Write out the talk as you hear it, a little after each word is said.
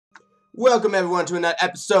Welcome everyone to another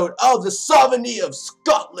episode of the Sovereignty of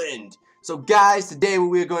Scotland. So guys, today what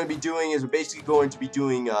we're going to be doing is we're basically going to be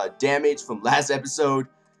doing damage from last episode,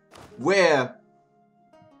 where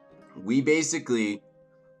we basically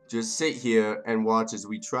just sit here and watch as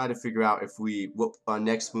we try to figure out what our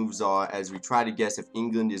next moves are, as we try to guess if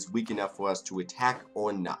England is weak enough for us to attack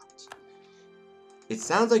or not. It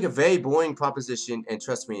sounds like a very boring proposition, and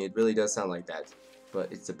trust me, it really does sound like that,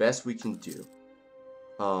 but it's the best we can do.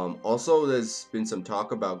 Also, there's been some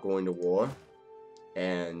talk about going to war,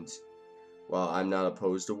 and while I'm not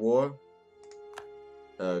opposed to war,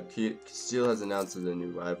 Castile has announced as a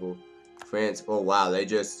new rival. France, oh wow, they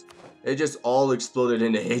just all exploded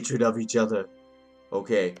into hatred of each other.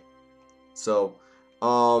 Okay, so,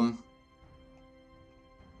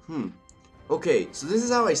 okay, so this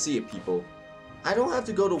is how I see it, people. I don't have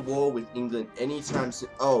to go to war with England anytime soon.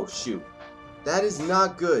 Oh, shoot. That is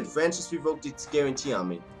not good. France just revoked its guarantee on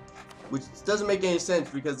me. Which doesn't make any sense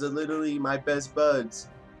because they're literally my best buds.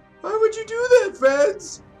 Why would you do that,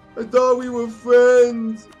 France? I thought we were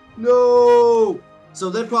friends. No!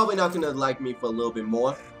 So they're probably not going to like me for a little bit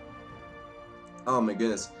more. Oh my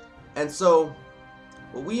goodness. And so,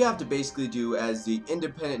 what we have to basically do as the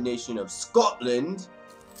independent nation of Scotland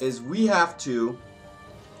is we have to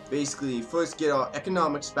basically first get our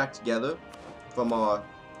economics back together from our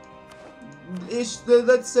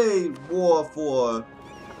let's say war for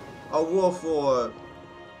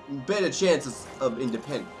better chances of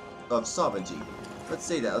sovereignty. Let's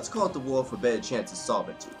say that. Let's call it the war for better chances of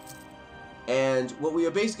sovereignty. And what we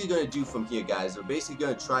are basically going to do from here, guys, we're basically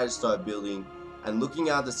going to try to start building and looking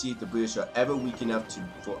out to see if the British are ever weak enough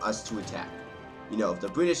for us to attack. You know, if the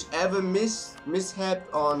British ever mishap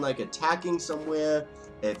on like attacking somewhere,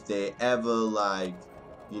 if they ever like,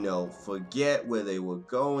 you know, forget where they were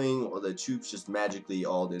going, or the troops just magically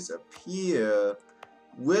all disappear,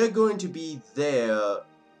 we're going to be there.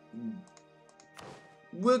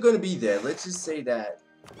 We're going to be there. Let's just say that,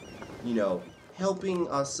 you know, helping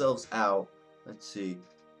ourselves out. Let's see.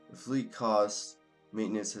 The fleet cost,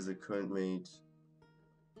 maintenance has a current rate,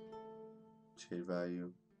 trade value.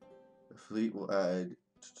 The fleet will add,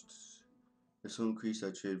 this will increase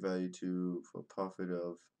our trade value for a profit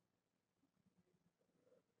of,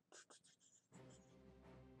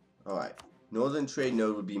 alright, Northern Trade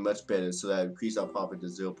Node would be much better, so that would increase our profit to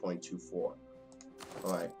 0.24.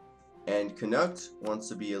 Alright, and Canuck wants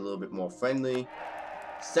to be a little bit more friendly.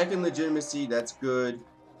 Second legitimacy, that's good.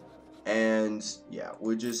 And yeah,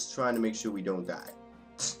 we're just trying to make sure we don't die.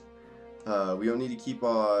 We don't need to keep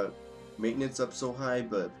our maintenance up so high,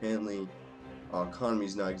 but apparently our economy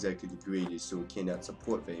is not exactly the greatest, so we cannot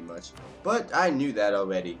support very much. But I knew that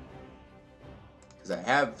already, because I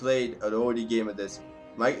have played an already game of this.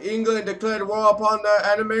 My England declared war upon their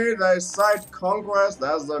enemy, they cite conquest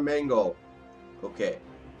as their main goal. Okay,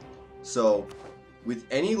 so with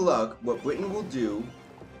any luck, what Britain will do,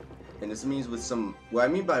 and this means with some, what I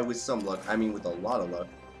mean by with some luck, I mean with a lot of luck.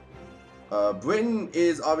 Britain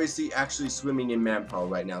is obviously actually swimming in manpower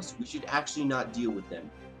right now, so we should actually not deal with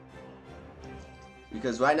them.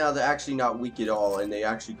 Because right now they're actually not weak at all, and they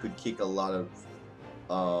actually could kick a lot of,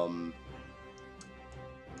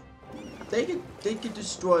 They could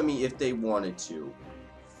destroy me if they wanted to,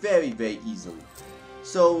 very easily.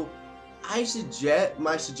 So my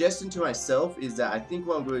suggestion to myself is that I think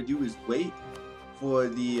what I'm going to do is wait for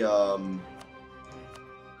the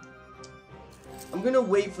I'm going to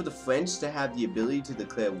wait for the French to have the ability to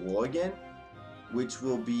declare war again, which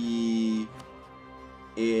will be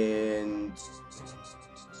in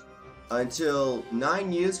until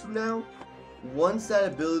 9 years from now. Once that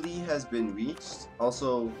ability has been reached,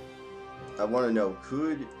 also I want to know,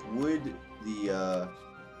 would the,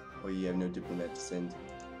 oh you have no diplomat to send.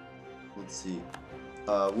 Let's see.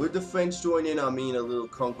 Would the French join in on me in a little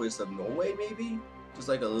conquest of Norway, maybe? Just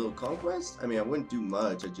like a little conquest? I mean, I wouldn't do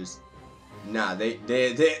much, nah,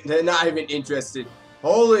 they're not even interested.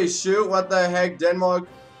 Holy shoot, what the heck, Denmark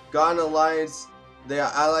got an alliance. They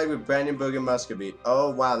are allied with Brandenburg and Muscovy. Oh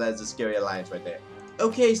wow, that's a scary alliance right there.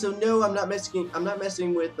 Okay, so no, I'm not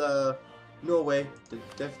messing with, Norway.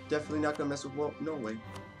 Definitely not gonna mess with Norway.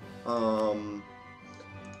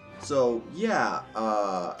 So yeah,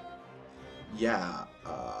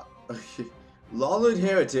 Lollard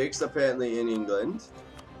heretics apparently in England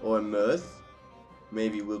or Meath.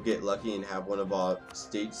 Maybe we'll get lucky and have one of our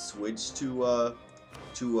states switch to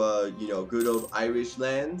you know, good old Irish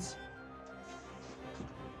lands.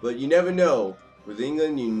 But you never know. With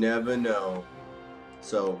England, you never know.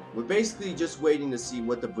 So, we're basically just waiting to see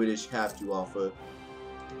what the British have to offer.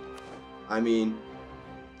 I mean,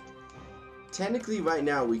 technically right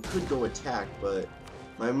now we could go attack, but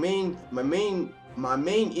My main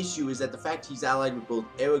issue is that the fact he's allied with both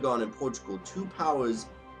Aragon and Portugal, two powers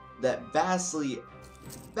that vastly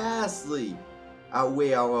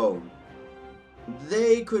outweigh our own.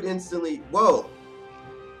 They could instantly... Whoa!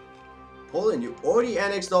 Poland, you already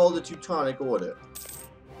annexed all the Teutonic Order.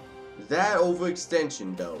 That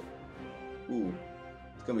overextension, though. Ooh.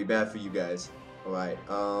 It's gonna be bad for you guys. Alright,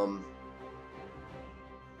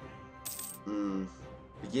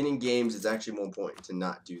 beginning games is actually more important to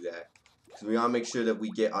not do that. Because we want to make sure that we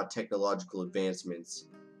get our technological advancements.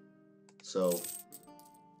 So,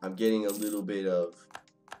 I'm getting a little bit of,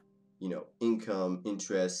 you know, income,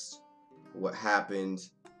 interest, what happened.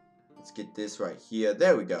 Let's get this right here.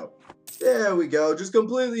 There we go. There we go. Just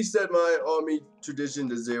completely set my army tradition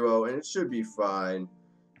to 0, and it should be fine.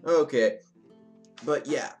 Okay. But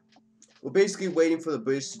yeah. We're basically waiting for the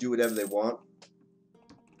British to do whatever they want.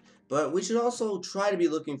 But we should also try to be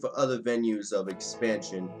looking for other venues of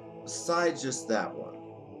expansion besides just that one.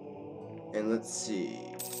 And let's see.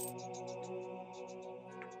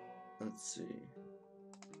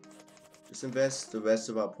 Just invest the rest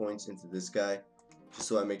of our points into this guy. Just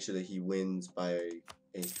so I make sure that he wins by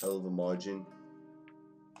a hell of a margin.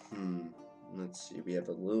 Let's see. We have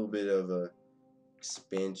a little bit of a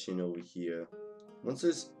expansion over here. Once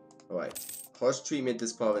there's... Alright. Harsh treatment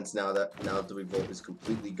this province now that the revolt is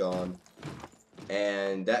completely gone.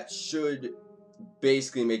 And that should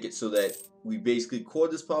basically make it so that we basically core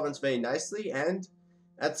this province very nicely, and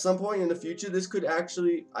at some point in the future this could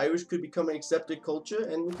actually, Irish could become an accepted culture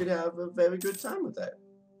and we could have a very good time with that.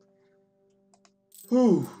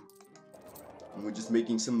 Whew. And we're just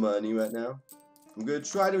making some money right now. I'm gonna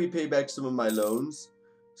try to repay back some of my loans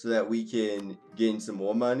so that we can gain some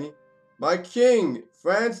more money. My king!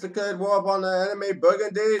 France declared war upon the enemy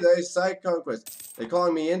Burgundy. They cite conquest. They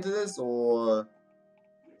calling me into this, or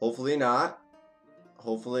hopefully not.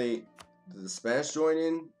 Hopefully, did the Spanish join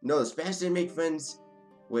in? No, the Spanish didn't make friends.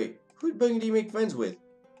 Wait, who did Burgundy make friends with?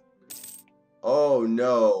 Oh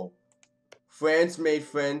no, France made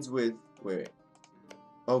friends with. Wait.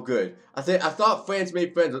 Oh good. I thought France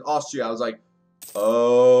made friends with Austria. I was like,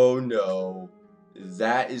 oh no,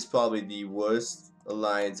 that is probably the worst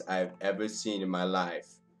alliance I've ever seen in my life.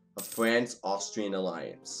 A France-Austrian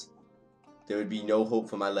alliance. There would be no hope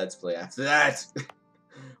for my Let's Play after that.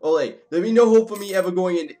 Oh wait, there'd be no hope for me ever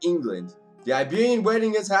going into England. The Iberian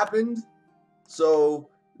wedding has happened, so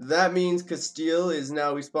that means Castile is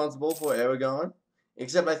now responsible for Aragon.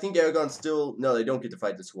 Except I think Aragon still... No, they don't get to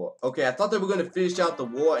fight this war. Okay, I thought they were going to finish out the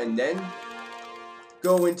war and then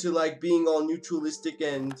go into like being all neutralistic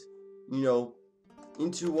and, you know,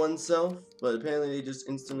 into oneself, but apparently they just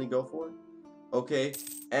instantly go for it. Okay,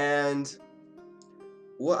 and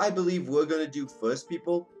what I believe we're gonna do first,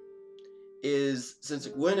 people, is since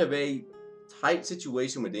we're in a very tight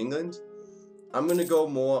situation with England, I'm gonna go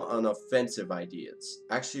more on offensive ideas.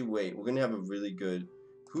 Actually, wait, we're gonna have a really good...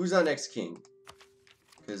 Who's our next king?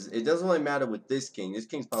 Because it doesn't really matter with this king. This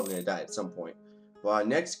king's probably gonna die at some point. But our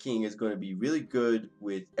next king is gonna be really good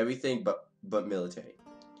with everything but military.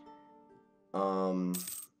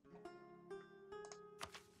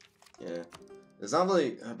 Yeah, there's not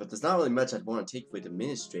really, but there's not really much I'd want to take with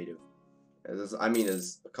administrative. There's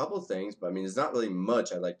a couple of things, but I mean, there's not really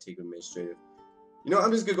much I'd like to take with administrative. You know,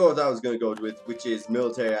 I'm just gonna go with what I was gonna go with, which is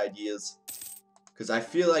military ideas. Because I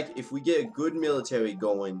feel like if we get a good military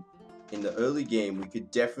going in the early game, we could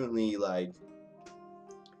definitely, like,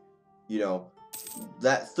 you know,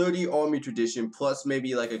 that 30 army tradition plus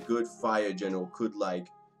maybe like a good fire general could, like,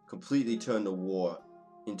 completely turn the war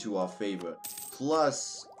into our favor.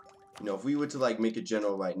 Plus, you know, if we were to like make a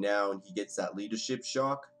general right now and he gets that leadership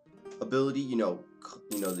shock ability, you know,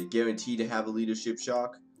 the guarantee to have a leadership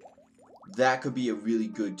shock, that could be a really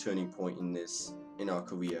good turning point in our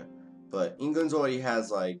career. But England's already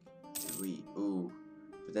has like 3. Ooh,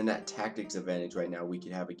 but then that tactics advantage right now we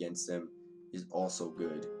could have against them is also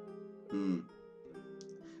good.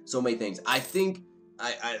 So many things. I think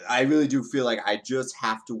I really do feel like I just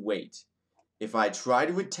have to wait. If I try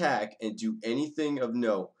to attack and do anything of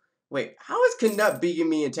note... Wait, how is Connaught beating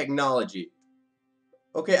me in technology?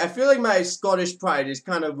 Okay, I feel like my Scottish pride is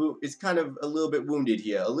kind of a little bit wounded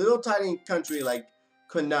here. A little tiny country like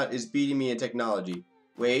Connaught is beating me in technology.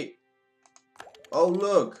 Wait. Oh,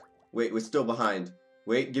 look. Wait, we're still behind.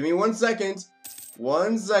 Wait, give me 1 second.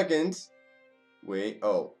 1 second. Wait,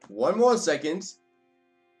 oh, 1 more second.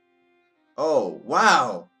 Oh,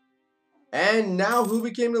 wow. And now who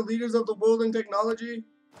became the leaders of the world in technology?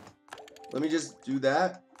 Let me just do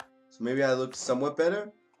that. So maybe I look somewhat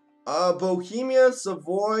better. Bohemia,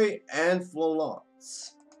 Savoy, and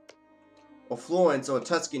Florence. Or Florence, or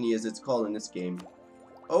Tuscany as it's called in this game.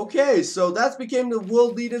 Okay, so that's became the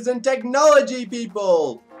world leaders in technology,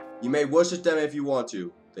 people! You may worship them if you want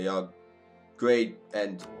to. They are great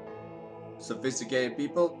and sophisticated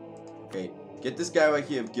people. Okay, get this guy right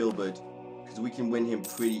here, Gilbert, because we can win him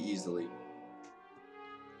pretty easily.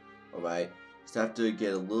 Alright, just have to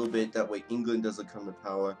get a little bit, that way England doesn't come to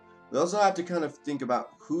power. We also have to kind of think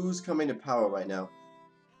about who's coming to power right now.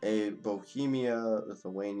 Bohemia,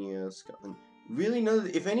 Lithuania, Scotland. Really,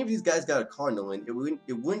 if any of these guys got a cardinal in, it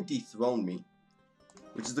wouldn't dethrone me,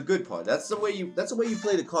 which is the good part. That's the way you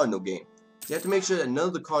play the cardinal game. You have to make sure that none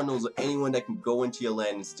of the cardinals are anyone that can go into your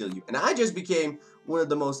land and steal you. And I just became one of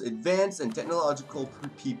the most advanced and technological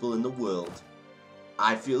people in the world.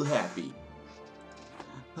 I feel happy.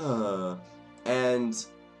 And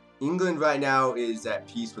England right now is at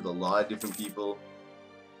peace with a lot of different people.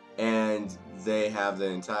 And they have the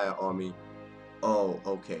entire army. Oh,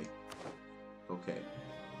 okay. Okay.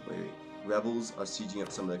 Wait. Rebels are sieging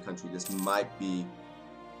up some of the country. This might be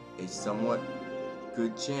a somewhat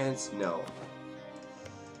good chance. No.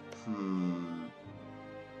 I'm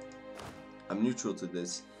neutral to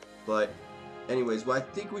this. But anyways, what I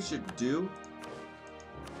think we should do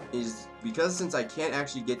is, because since I can't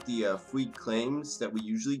actually get the free claims that we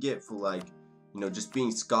usually get for, like, you know, just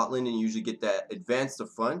being Scotland and usually get that advance the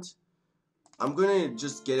front, I'm gonna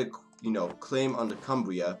just get a, you know, claim on the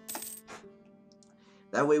Cumbria.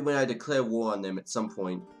 That way when I declare war on them at some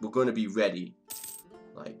point, we're gonna be ready.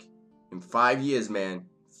 Like, in 5 years, man.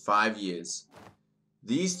 5 years.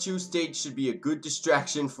 These two states should be a good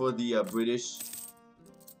distraction for the British.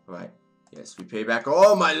 Alright. Yes, we pay back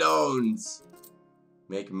all my loans.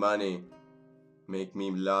 Make money. Make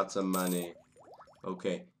me lots of money.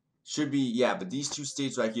 Okay. Should be, yeah, but these two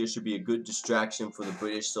states right here should be a good distraction for the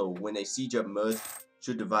British, so when they siege up Meurthe,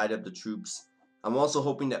 should divide up the troops. I'm also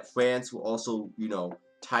hoping that France will also, you know,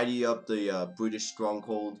 tidy up the British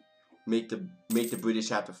stronghold, make the British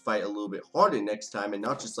have to fight a little bit harder next time, and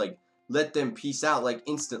not just, like, let them peace out, like,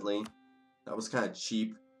 instantly. That was kind of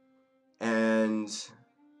cheap. And,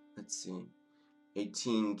 let's see,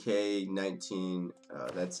 18k, 19,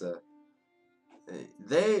 that's a,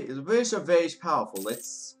 the British are very powerful.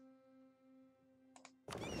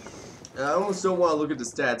 I almost don't want to look at the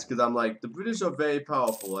stats because I'm like, the British are very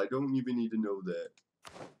powerful. I don't even need to know that.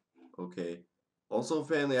 Okay. Also,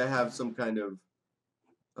 apparently, I have some kind of,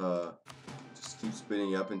 just keep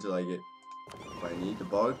spinning up until I get what I need. The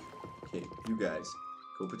bark. Okay, you guys,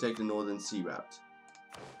 go protect the Northern Sea Route.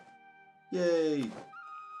 Yay!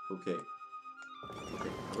 Okay. Okay,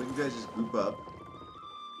 how about you guys just group up?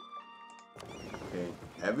 Okay,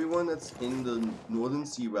 everyone that's in the Northern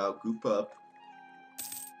Sea Route, group up.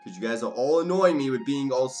 Because you guys are all annoying me with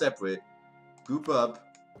being all separate. Group up.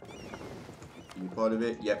 You part of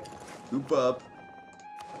it? Yep. Group up.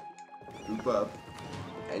 Group up.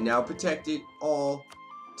 And now protect it all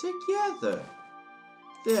together.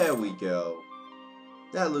 There we go.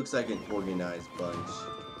 That looks like an organized bunch.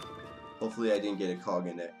 Hopefully I didn't get a cog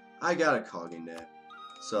in there. I got a cog in there.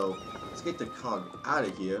 So, let's get the cog out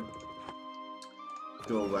of here.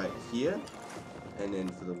 Go right here. And then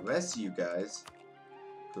for the rest of you guys,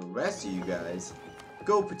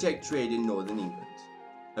 go protect trade in Northern England.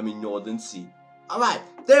 I mean, Northern Sea. Alright,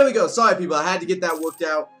 there we go. Sorry, people. I had to get that worked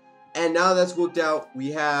out. And now that's worked out, we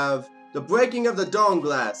have the breaking of the dawn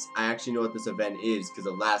glass. I actually know what this event is because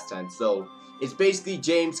of last time. So, it's basically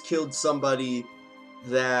James killed somebody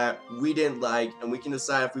that we didn't like, and we can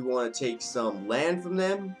decide if we want to take some land from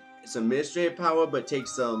them, some administrative power, but take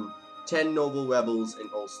some 10 noble rebels in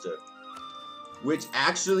Ulster. Which,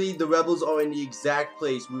 actually, the rebels are in the exact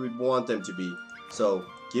place we would want them to be. So,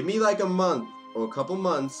 give me like a month, or a couple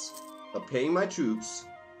months, of paying my troops,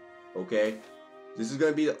 okay? This is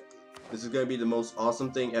gonna be the most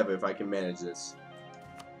awesome thing ever if I can manage this.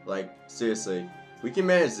 Like, seriously, if we can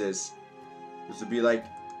manage this, this would be like,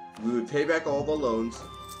 we would pay back all of our loans.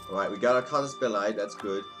 Alright, we got our Casus Belli, that's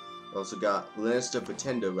good. We also got Lannister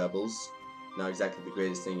Pretender rebels. Not exactly the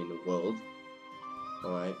greatest thing in the world.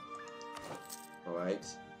 Alright. Alright.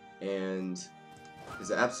 And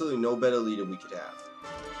there's absolutely no better leader we could have.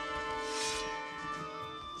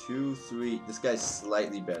 2, 3. This guy's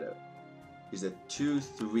slightly better. He's a 2,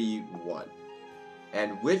 3, 1.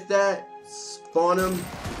 And with that, spawn him.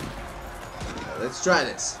 Now, let's try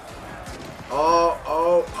this. Oh.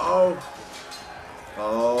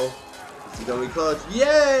 This is gonna be close.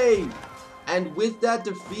 Yay! And with that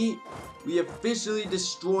defeat, we officially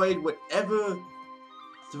destroyed whatever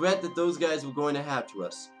threat that those guys were going to have to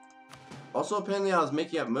us. Also, apparently I was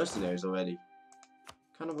making up mercenaries already.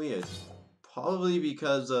 Kind of weird. Probably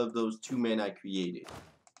because of those 2 men I created.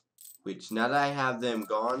 Which, now that I have them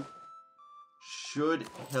gone, should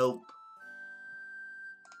help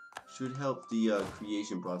the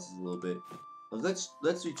creation process a little bit. Let's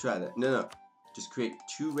retry that. No, just create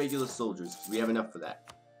 2 regular soldiers. We have enough for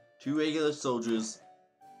that. 2 regular soldiers.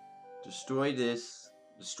 Destroy this.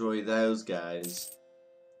 Destroy those guys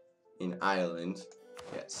in Ireland.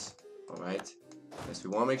 Yes. All right. Yes, we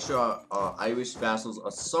want to make sure our Irish vassals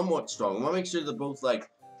are somewhat strong. We want to make sure they're both like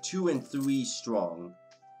 2 and 3 strong.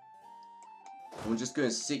 And we're just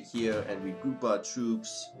gonna sit here and regroup our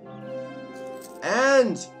troops.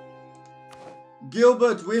 And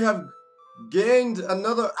Gilbert, we have gained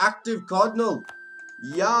another active cardinal.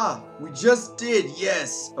 Yeah, we just did.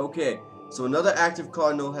 Yes. Okay. So another active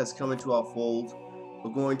cardinal has come into our fold.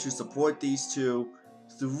 We're going to support these 2.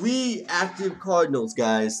 3 active cardinals,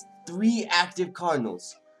 guys. 3 active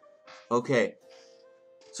cardinals. Okay.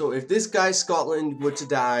 So if this guy Scotland were to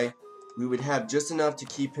die, we would have just enough to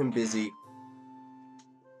keep him busy.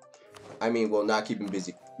 I mean, well, not keep him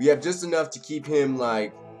busy. We have just enough to keep him,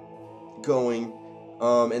 like, going.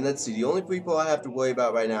 And let's see. The only people I have to worry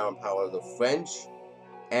about right now in power are the French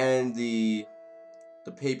and the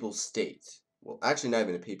Papal State. Well, actually, not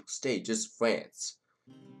even the Papal State, just France.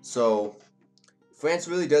 So, France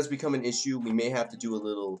really does become an issue. We may have to do a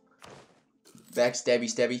little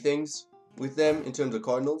backstabby things with them in terms of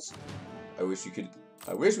cardinals. I wish we could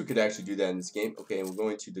actually do that in this game. Okay, and we're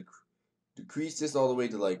going to decrease this all the way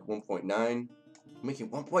to like 1.9. Making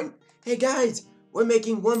 1. Hey guys, we're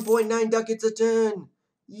making 1.9 ducats a turn.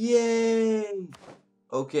 Yay!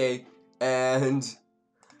 Okay, and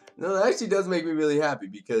no, that actually does make me really happy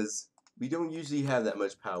because we don't usually have that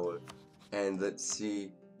much power. And let's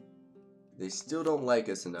see, they still don't like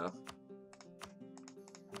us enough.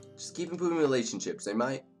 Just keep improving relationships. They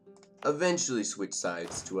might eventually switch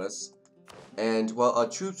sides to us. And while our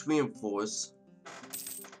troops reinforce,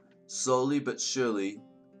 slowly but surely,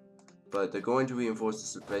 but they're going to reinforce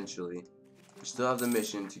us eventually, we still have the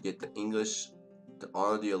mission to get the English to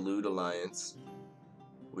honor the Allied alliance,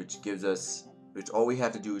 which all we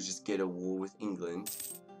have to do is just get a war with England.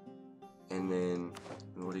 And then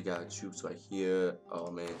we already got troops right here.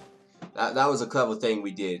 Oh man, that was a clever thing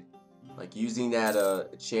we did. Like using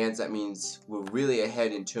that chance, that means we're really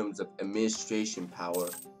ahead in terms of administration power.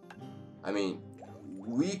 I mean,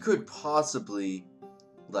 we could possibly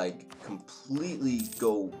like completely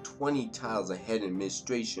go 20 tiles ahead in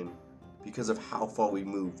administration because of how far we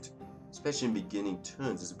moved. Especially in beginning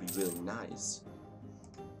turns, this would be really nice.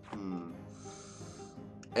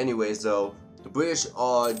 Anyways, though, the British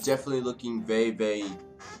are definitely looking very, very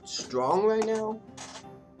strong right now.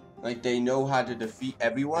 Like, they know how to defeat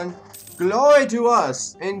everyone. Glory to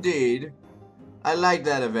us, indeed. I like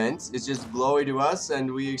that event. It's just glory to us,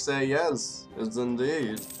 and we say yes, it's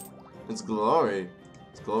indeed. It's glory.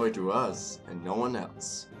 It's glory to us, and no one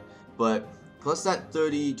else. But, plus that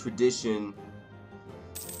 30 tradition,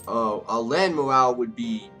 our land morale would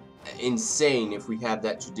be insane if we have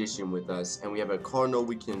that tradition with us, and we have a cardinal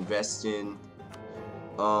we can invest in.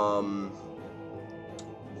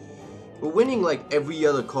 We're winning like every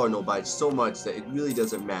other cardinal by so much that it really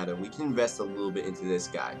doesn't matter. We can invest a little bit into this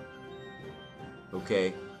guy.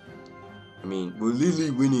 Okay? I mean, we're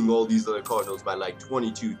literally winning all these other cardinals by like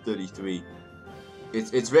 22-33.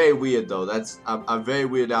 It's very weird though. I'm very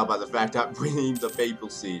weirded out by the fact that I'm winning the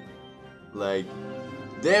papacy. Like,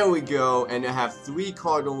 there we go, and I have 3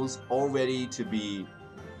 cardinals all ready to be,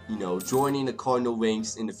 you know, joining the cardinal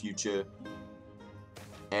ranks in the future.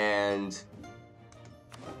 And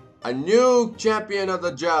a new champion of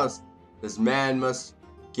the joust. This man must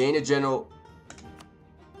gain a general.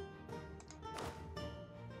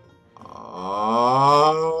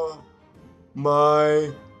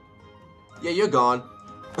 My. Yeah, you're gone.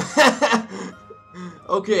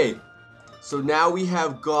 Okay, so now we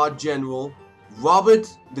have God General. Robert,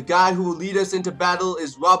 the guy who will lead us into battle,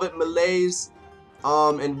 is Robert Malaise.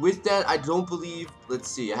 And with that, I don't believe. Let's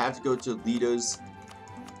see. I have to go to leaders.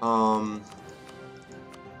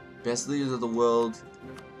 Best leaders of the world.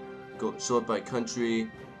 Go sort by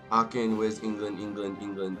country. Aachen, where's England?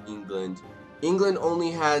 England. England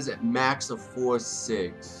only has a max of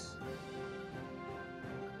 4-6.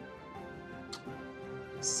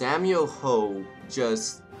 Samuel Ho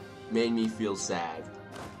just made me feel sad.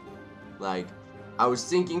 Like, I was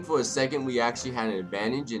thinking for a second we actually had an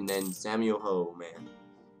advantage, and then Samuel Ho, man,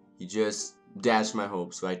 he just dashed my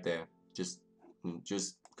hopes right there. Just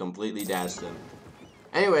completely dashed them.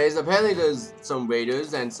 Anyways, apparently there's some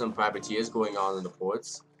raiders and some privateers going on in the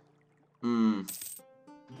ports.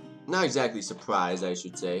 Not exactly surprised, I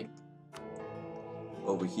should say.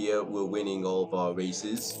 Over here, we're winning all of our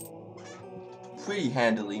races. Pretty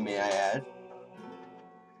handily, may I add.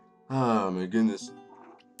 Oh my goodness.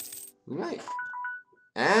 Alright.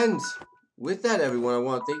 And with that, everyone, I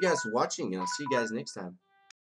want to thank you guys for watching, and I'll see you guys next time.